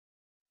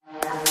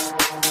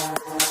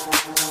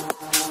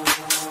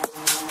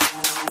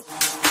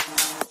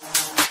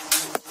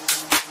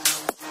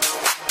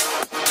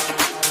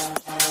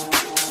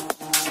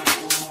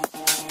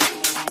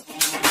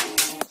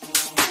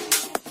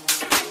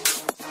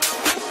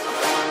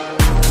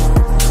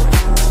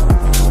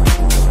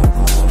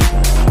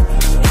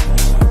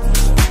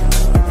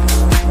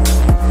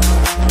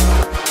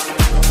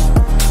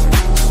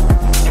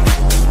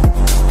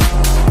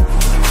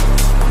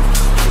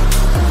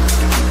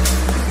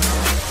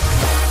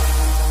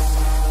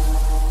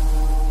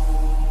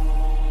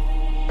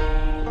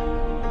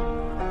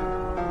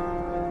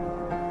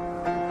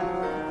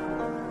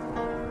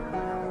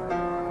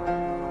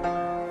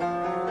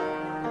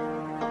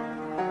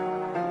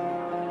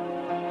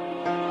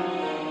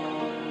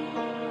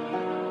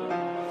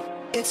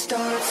it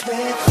starts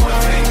with one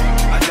thing,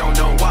 I don't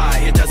know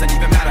why. It doesn't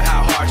even matter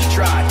how hard you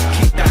try.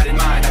 Keep that in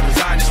mind. I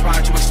designed this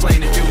rhyme to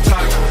explain in due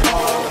time.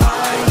 All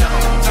I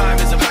know, time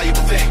is a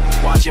valuable thing.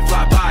 Watch it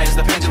fly by as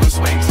the pendulum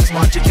swings.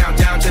 Watch it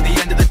count down to the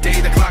end of the day.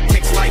 The clock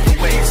takes life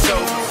away. It's so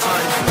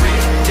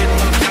unreal.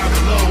 Didn't look down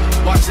below.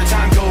 Watch the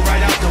time go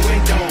right out the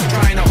window.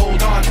 Trying to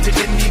hold on to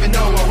didn't even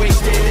know I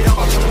wasted it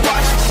all. So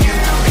watch you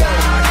go.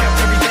 I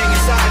kept everything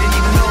inside, and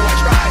even though I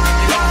tried,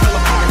 it all fell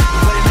apart.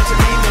 What it meant to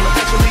me will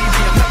eventually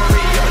be a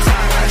memory of a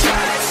time I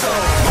tried so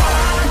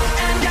hard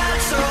and got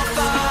so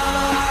far,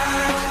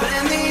 but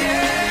in the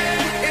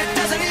end, it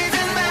doesn't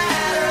even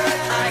matter.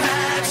 I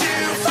had to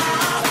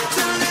fall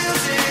to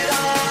lose it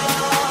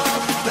all,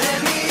 but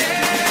in the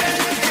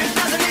end, it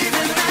doesn't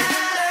even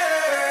matter.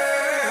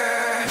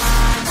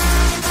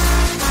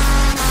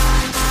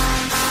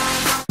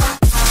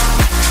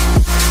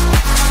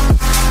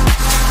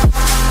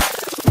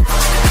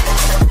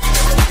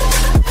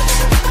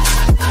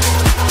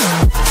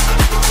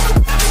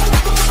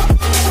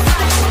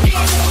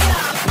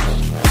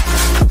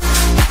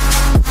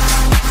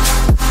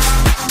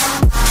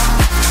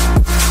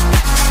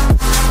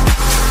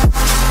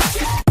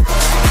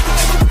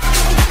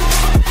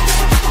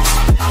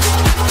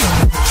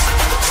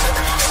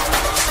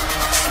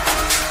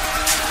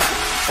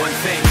 One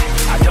thing,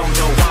 I don't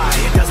know why.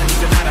 It doesn't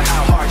even matter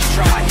how hard you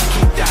try.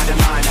 Keep that in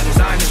mind. I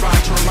designed this rhyme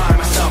to remind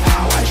myself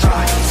how I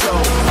tried so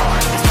hard.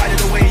 In spite of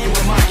the way you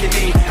were mocking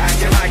me,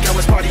 acting like I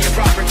was part of your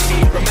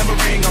property.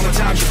 Remembering all the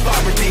times you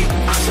fought with me,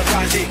 I'm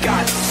surprised it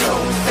got so.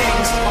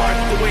 Things aren't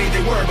the way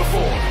they were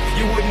before.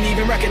 You wouldn't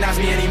even recognize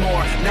me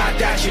anymore. Not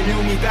that you knew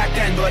me back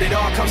then, but it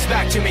all comes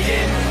back to me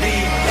in the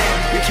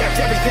end. You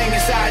kept everything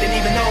inside, and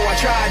even though I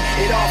tried,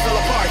 it all fell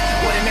apart.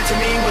 What it meant to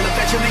me will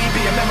eventually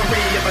be a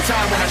memory of a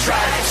time when I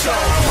tried so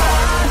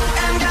hard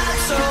And got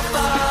so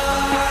far.